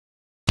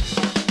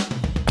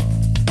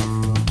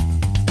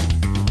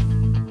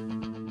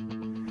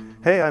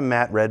Hey, I'm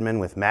Matt Redman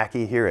with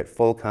Mackie here at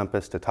Full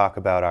Compass to talk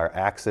about our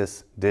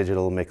Axis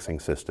digital mixing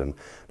system.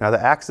 Now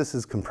the Axis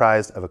is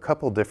comprised of a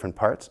couple different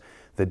parts.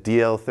 The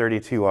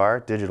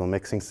DL32R digital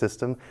mixing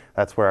system,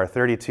 that's where our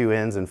 32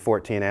 ins and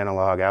 14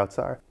 analog outs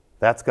are.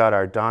 That's got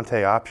our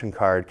Dante option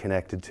card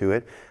connected to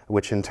it,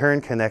 which in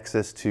turn connects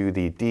us to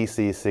the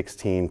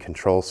DC16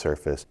 control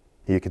surface.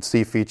 You can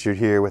see featured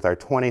here with our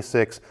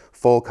 26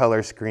 full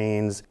color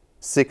screens,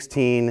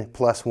 16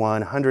 plus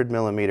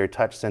 100mm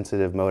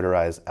touch-sensitive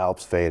motorized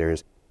Alps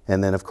faders,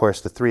 and then of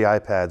course the 3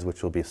 iPads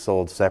which will be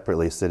sold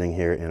separately sitting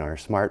here in our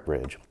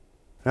SmartBridge.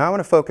 Now I want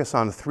to focus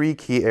on 3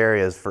 key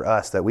areas for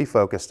us that we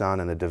focused on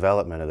in the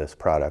development of this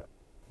product.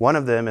 One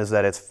of them is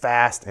that it's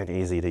fast and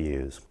easy to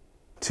use.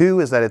 2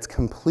 is that it's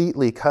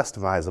completely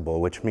customizable,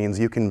 which means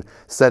you can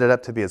set it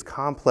up to be as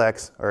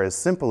complex or as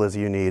simple as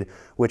you need,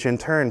 which in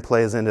turn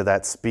plays into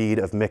that speed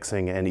of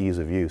mixing and ease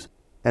of use.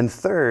 And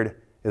 3rd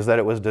is that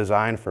it was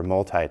designed for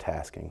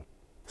multitasking.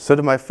 So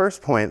to my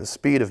first point, the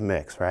speed of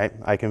mix, right?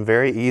 I can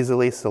very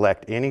easily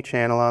select any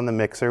channel on the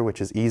mixer, which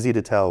is easy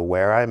to tell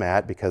where I'm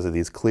at because of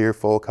these clear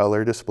full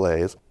color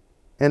displays,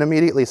 and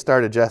immediately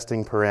start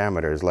adjusting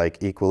parameters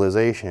like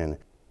equalization,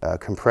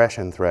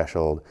 compression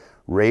threshold,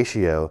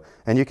 ratio,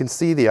 and you can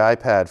see the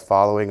iPad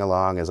following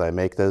along as I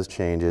make those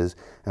changes,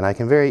 and I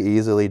can very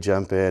easily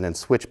jump in and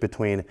switch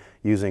between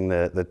using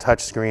the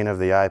touch screen of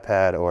the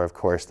iPad or of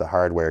course the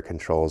hardware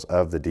controls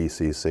of the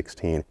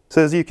DC16.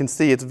 So as you can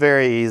see, it's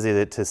very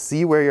easy to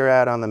see where you're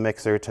at on the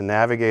mixer, to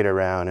navigate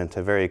around, and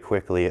to very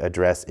quickly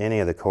address any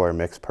of the core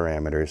mix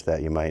parameters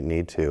that you might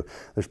need to.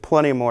 There's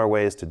plenty more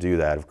ways to do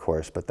that, of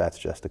course, but that's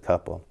just a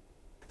couple.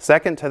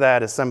 Second to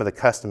that is some of the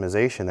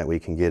customization that we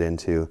can get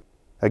into.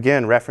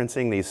 Again,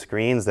 referencing these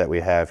screens that we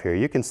have here,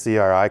 you can see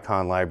our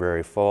icon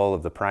library full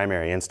of the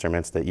primary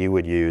instruments that you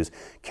would use: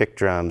 kick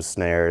drums,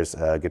 snares,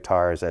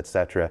 guitars,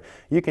 etc.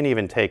 You can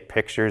even take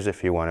pictures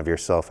if you want of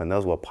yourself, and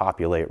those will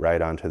populate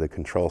right onto the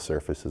control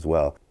surface as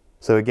well.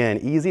 So again,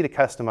 easy to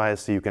customize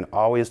so you can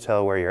always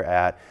tell where you're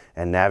at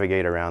and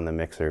navigate around the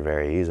mixer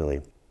very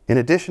easily. In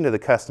addition to the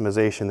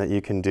customization that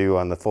you can do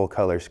on the full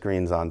color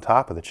screens on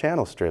top of the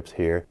channel strips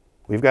here,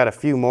 we've got a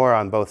few more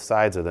on both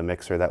sides of the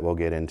mixer that we'll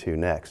get into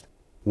next.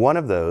 One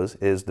of those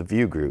is the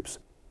view groups.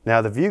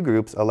 Now the view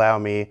groups allow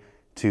me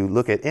to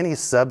look at any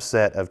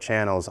subset of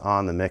channels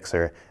on the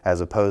mixer as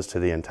opposed to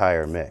the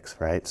entire mix,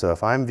 right? So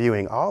if I'm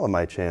viewing all of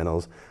my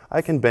channels,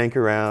 I can bank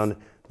around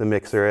the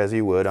mixer as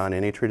you would on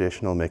any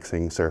traditional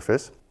mixing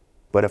surface.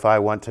 But if I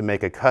want to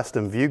make a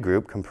custom view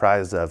group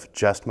comprised of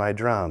just my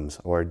drums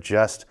or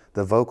just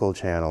the vocal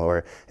channel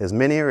or as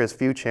many or as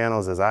few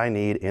channels as I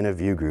need in a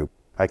view group,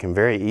 I can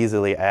very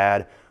easily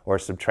add or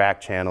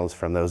subtract channels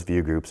from those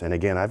view groups. And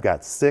again, I've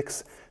got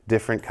 6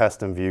 different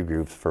custom view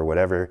groups for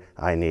whatever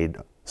I need.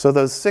 So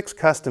those 6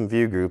 custom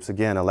view groups,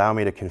 again, allow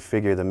me to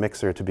configure the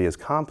mixer to be as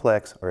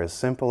complex or as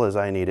simple as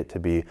I need it to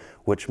be,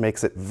 which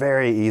makes it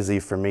very easy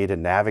for me to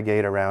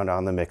navigate around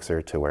on the mixer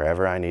to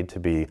wherever I need to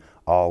be,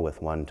 all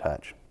with one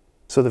touch.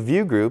 So the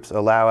view groups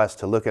allow us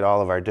to look at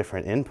all of our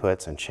different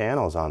inputs and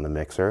channels on the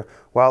mixer,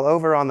 while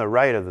over on the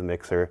right of the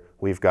mixer,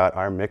 we've got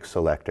our mix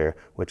selector,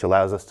 which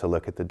allows us to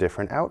look at the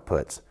different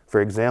outputs.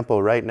 For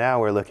example, right now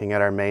we're looking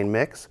at our main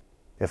mix.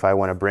 If I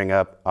want to bring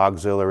up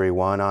auxiliary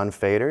 1 on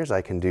faders,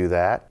 I can do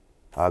that,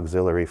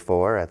 auxiliary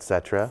 4,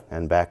 etc.,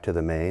 and back to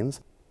the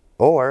mains.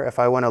 Or if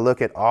I want to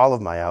look at all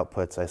of my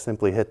outputs, I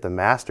simply hit the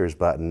masters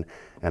button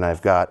and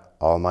I've got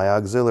all my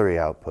auxiliary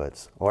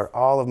outputs or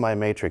all of my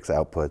matrix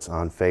outputs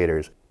on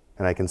faders.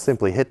 And I can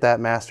simply hit that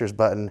masters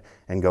button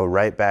and go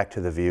right back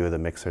to the view of the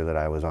mixer that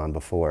I was on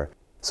before.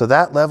 So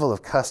that level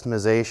of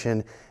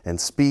customization and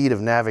speed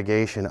of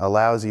navigation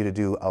allows you to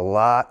do a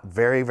lot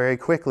very, very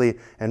quickly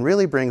and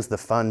really brings the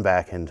fun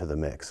back into the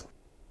mix.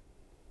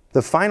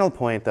 The final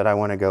point that I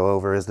want to go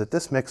over is that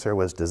this mixer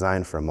was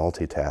designed for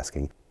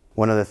multitasking.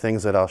 One of the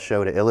things that I'll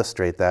show to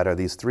illustrate that are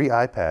these 3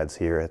 iPads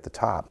here at the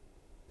top.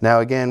 Now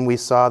again, we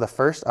saw the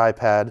first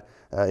iPad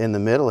in the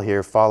middle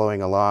here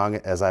following along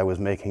as I was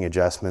making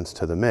adjustments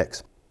to the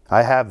mix.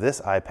 I have this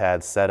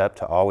iPad set up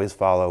to always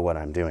follow what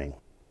I'm doing.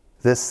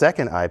 This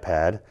second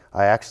iPad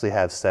I actually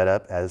have set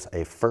up as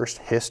a first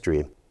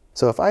history.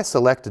 So if I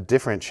select a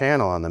different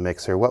channel on the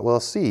mixer, what we'll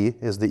see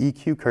is the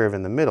EQ curve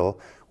in the middle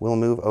will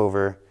move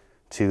over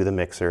to the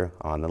mixer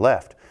on the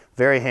left.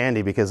 Very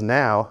handy because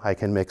now I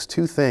can mix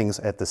 2 things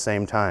at the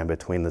same time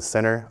between the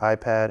center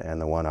iPad and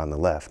the one on the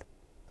left.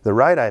 The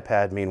right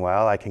iPad,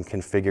 meanwhile, I can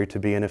configure to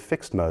be in a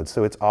fixed mode,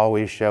 so it's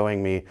always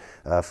showing me,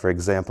 for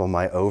example,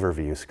 my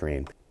overview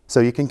screen. So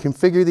you can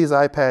configure these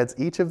iPads,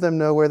 each of them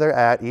know where they're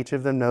at, each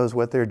of them knows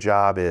what their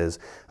job is,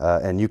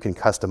 and you can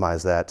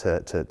customize that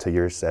to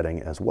your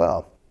setting as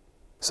well.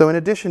 So in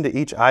addition to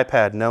each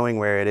iPad knowing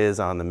where it is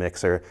on the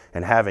mixer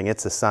and having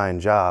its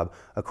assigned job,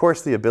 of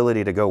course the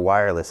ability to go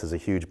wireless is a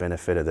huge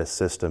benefit of this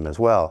system as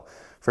well.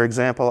 For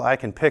example, I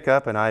can pick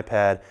up an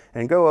iPad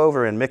and go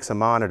over and mix a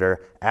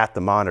monitor at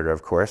the monitor,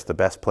 of course, the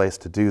best place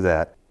to do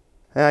that.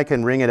 And I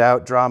can ring it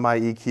out, draw my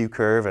EQ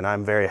curve, and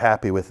I'm very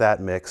happy with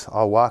that mix.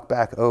 I'll walk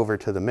back over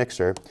to the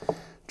mixer,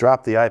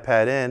 drop the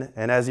iPad in,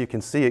 and as you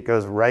can see, it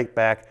goes right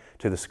back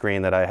to the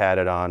screen that I had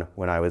it on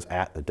when I was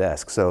at the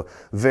desk. So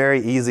very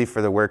easy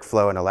for the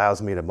workflow and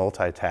allows me to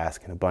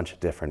multitask in a bunch of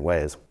different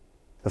ways.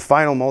 The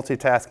final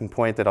multitasking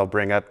point that I'll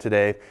bring up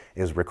today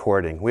is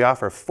recording. We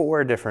offer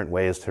 4 different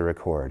ways to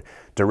record.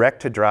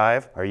 Direct to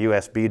drive, our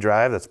USB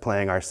drive that's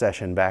playing our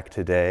session back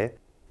today.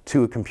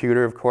 To a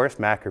computer, of course,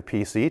 Mac or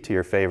PC, to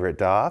your favorite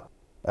DAW.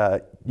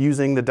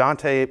 Using the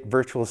Dante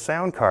virtual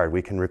sound card,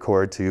 we can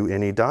record to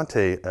any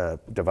Dante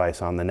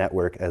device on the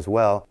network as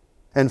well.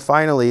 And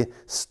finally,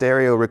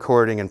 stereo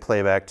recording and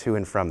playback to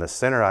and from the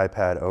center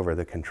iPad over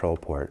the control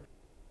port.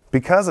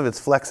 Because of its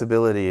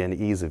flexibility and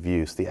ease of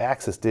use, the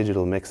Axis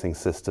digital mixing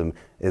system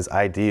is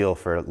ideal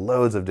for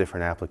loads of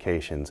different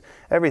applications.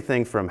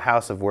 Everything from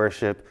house of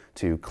worship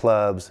to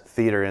clubs,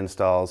 theater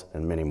installs,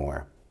 and many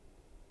more.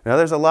 Now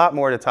there's a lot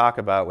more to talk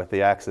about with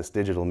the Axis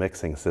digital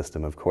mixing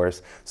system, of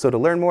course. So to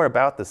learn more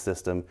about the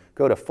system,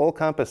 go to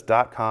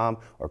fullcompass.com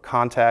or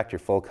contact your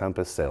Full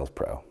Compass sales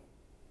pro.